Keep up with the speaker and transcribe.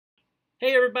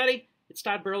Hey everybody, it's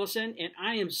Todd Burleson, and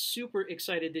I am super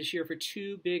excited this year for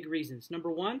two big reasons.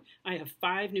 Number one, I have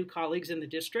 5 new colleagues in the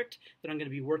district that I'm going to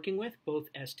be working with, both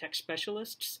as tech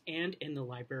specialists and in the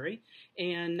library,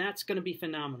 and that's going to be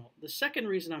phenomenal. The second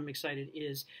reason I'm excited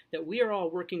is that we are all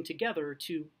working together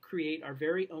to create our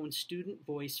very own Student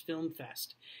Voice Film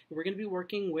Fest. We're going to be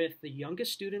working with the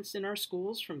youngest students in our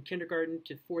schools from kindergarten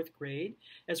to 4th grade,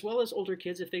 as well as older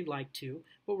kids if they'd like to,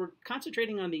 but we're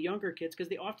concentrating on the younger kids because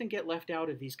they often get left out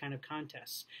of these kind of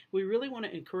contests. We really want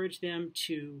to encourage them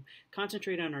to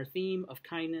concentrate on our theme of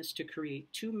kindness to create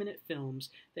 2-minute films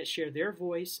that share their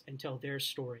voice and tell their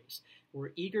stories.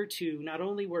 We're eager to not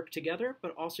only work together,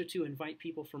 but also to invite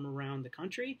people from around the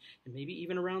country and maybe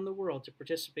even around the world to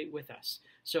participate with us.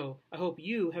 So I hope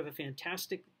you have a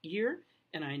fantastic year,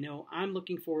 and I know I'm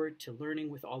looking forward to learning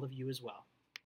with all of you as well.